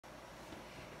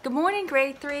Good morning,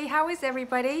 grade 3. How is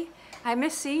everybody? I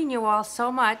miss seeing you all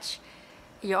so much.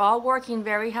 You're all working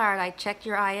very hard. I checked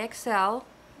your IXL,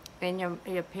 and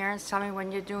your parents tell me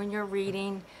when you're doing your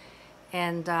reading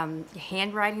and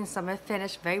handwriting. Some are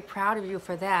finished. Very proud of you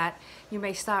for that. You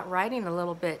may start writing a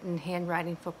little bit in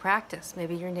handwriting for practice,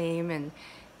 maybe your name and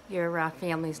your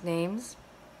family's names.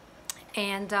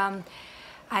 And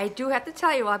I do have to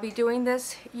tell you, I'll be doing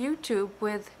this YouTube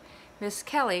with Miss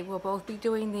Kelly. We'll both be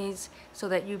doing these so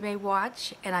that you may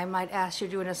watch, and I might ask you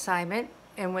to do an assignment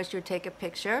in which you take a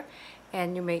picture,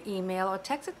 and you may email or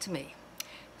text it to me.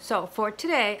 So for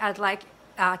today, I'd like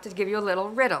to give you a little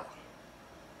riddle.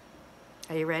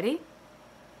 Are you ready?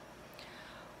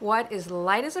 What is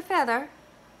light as a feather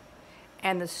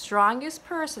and the strongest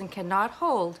person cannot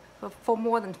hold for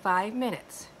more than 5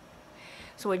 minutes?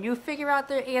 So when you figure out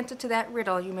the answer to that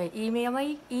riddle, you may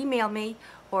email me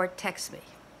or text me.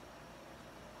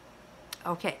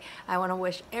 Okay, I want to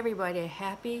wish everybody a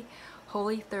happy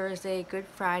Holy Thursday, Good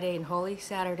Friday, and Holy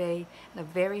Saturday, and a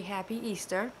very happy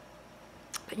Easter.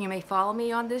 You may follow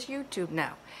me on this YouTube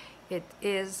now. It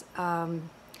is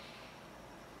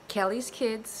Kelly's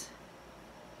Kids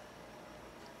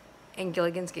and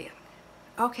Gilligan's Gang.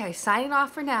 Okay, signing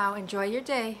off for now. Enjoy your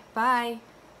day. Bye.